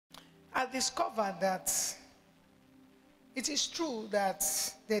I discovered that it is true that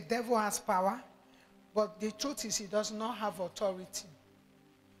the devil has power, but the truth is he does not have authority.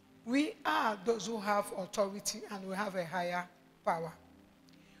 We are those who have authority and we have a higher power.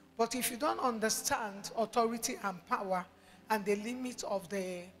 But if you don't understand authority and power and the limit of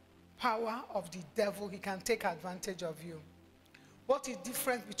the power of the devil, he can take advantage of you. What is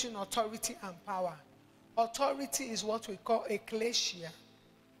different between authority and power? Authority is what we call ecclesia,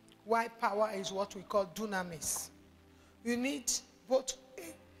 while power is what we call dunamis. You need both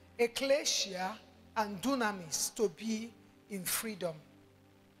ecclesia and dunamis to be in freedom.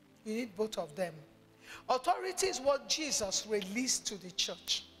 You need both of them. Authority is what Jesus released to the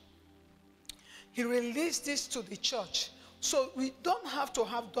church. He released this to the church. So we don't have to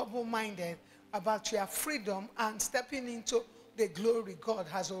have double-minded about your freedom and stepping into the glory God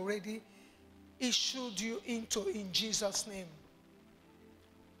has already issued you into in Jesus' name.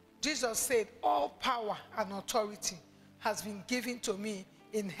 Jesus said, all power and authority has been given to me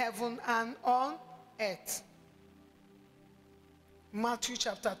in heaven and on earth. Matthew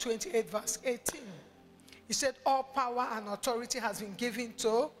chapter 28 verse 18. He said, all power and authority has been given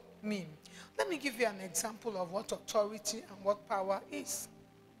to me. Let me give you an example of what authority and what power is.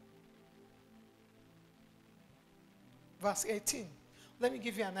 Verse 18. Let me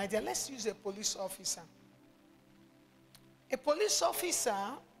give you an idea. Let's use a police officer. A police officer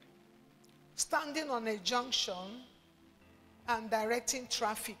standing on a junction and directing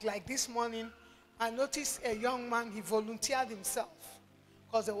traffic. Like this morning, I noticed a young man, he volunteered himself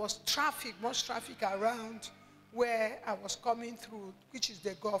because there was traffic, much traffic around where I was coming through, which is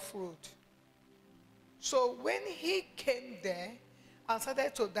the Gulf Road. So when he came there and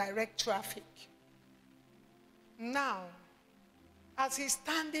started to direct traffic, now, as he's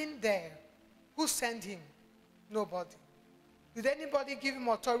standing there, who sent him? Nobody. Did anybody give him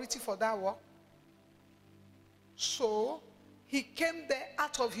authority for that work? So, he came there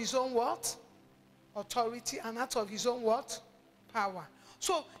out of his own what? Authority, and out of his own what? Power.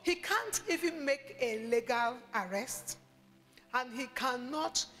 So, he can't even make a legal arrest, and he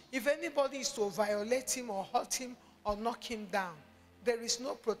cannot, if anybody is to violate him or hurt him or knock him down, there is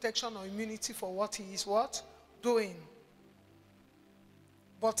no protection or immunity for what he is what? Doing.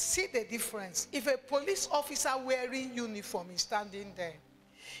 But see the difference. If a police officer wearing uniform is standing there,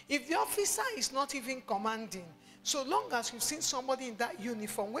 if the officer is not even commanding, so long as you've seen somebody in that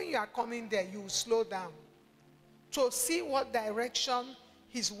uniform, when you are coming there, you will slow down to see what direction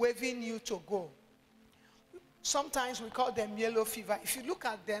he's waving you to go. Sometimes we call them yellow fever. If you look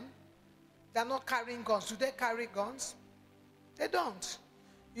at them, they're not carrying guns. Do they carry guns? They don't.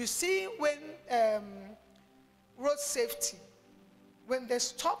 You see, when road safety, when they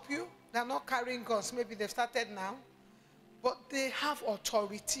stop you, they're not carrying guns. Maybe they've started now, but they have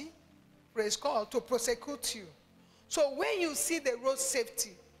authority, praise God, to prosecute you. So when you see the road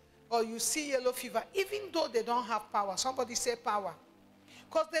safety or you see yellow fever, even though they don't have power, somebody say power,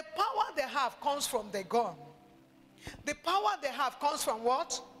 because the power they have comes from the gun. The power they have comes from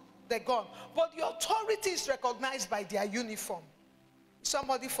what? The gun. But the authority is recognized by their uniform.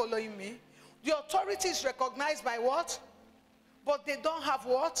 Somebody following me? The authority is recognized by what? But they don't have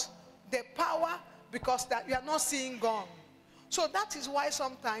what? The power, because that you are not seeing gun. So that is why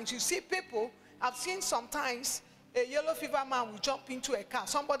sometimes you see people, I've seen sometimes a yellow fever man will jump into a car.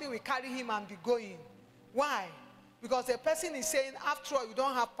 Somebody will carry him and be going. Why? Because the person is saying, after all, you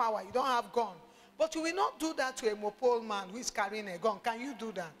don't have power, you don't have gun. But you will not do that to a mopole man who is carrying a gun. Can you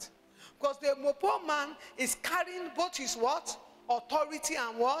do that? Because the mopole man is carrying both his what? Authority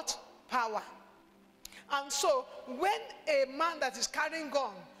and what? Power. And so, when a man that is carrying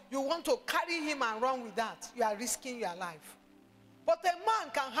gun, you want to carry him and run with that, you are risking your life. But a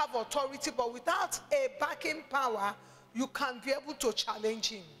man can have authority, but without a backing power, you can't be able to challenge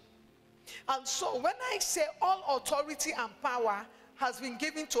him. And so, when I say all authority and power has been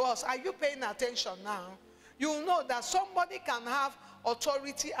given to us, are you paying attention now? You will know that somebody can have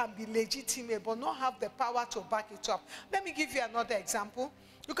authority and be legitimate, but not have the power to back it up. Let me give you another example.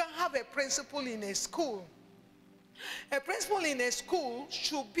 You can have a principal in a school. A principal in a school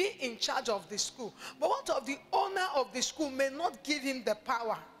should be in charge of the school. But what of the owner of the school may not give him the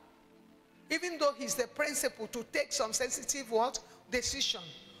power, even though he's the principal, to take some sensitive what? Decision.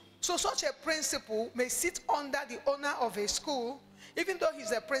 So such a principal may sit under the owner of a school. Even though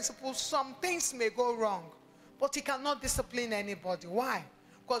he's a principal, some things may go wrong. But he cannot discipline anybody. Why?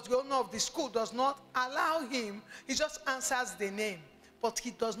 Because the owner of the school does not allow him. He just answers the name. But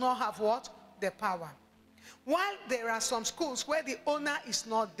he does not have what? The power. While there are some schools where the owner is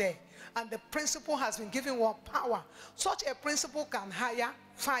not there and the principal has been given what? Power. Such a principal can hire,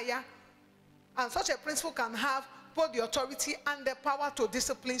 fire, And such a principal can have both the authority and the power to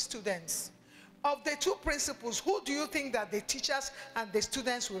discipline students. Of the two principles, who do you think that the teachers and the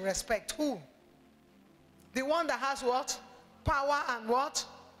students will respect? Who? The one that has what? Power and what?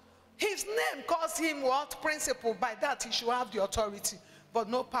 His name calls him what? Principal. By that he should have the authority, but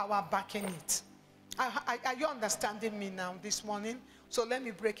no power backing it. Are you understanding me now this morning? So let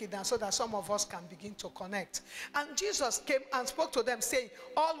me break it down so that some of us can begin to connect. And Jesus came and spoke to them saying,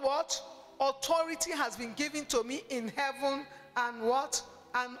 all what? Authority has been given to me in heaven and what?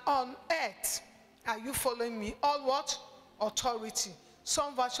 And on earth. Are you following me? All what? Authority.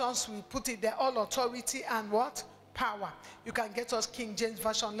 Some versions will put it there, all authority and what? Power. You can get us King James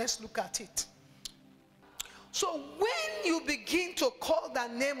Version. Let's look at it. So when you begin to call the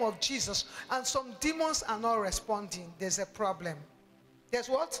name of Jesus and some demons are not responding, there's a problem. There's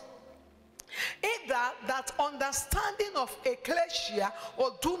what? Either that understanding of ecclesia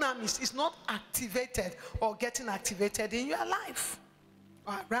or dunamis is not activated or getting activated in your life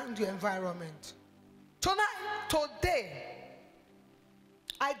or around your environment. Today,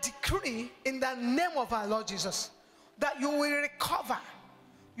 I decree in the name of our Lord Jesus that you will recover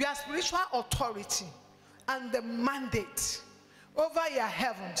your spiritual authority and the mandate over your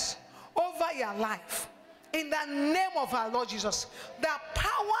heavens, over your life. In the name of our Lord Jesus, the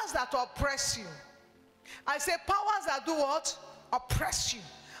powers that oppress you, I say powers that do what? Oppress you.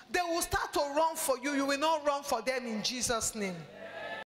 They will start to run for you. You will not run for them in Jesus' name.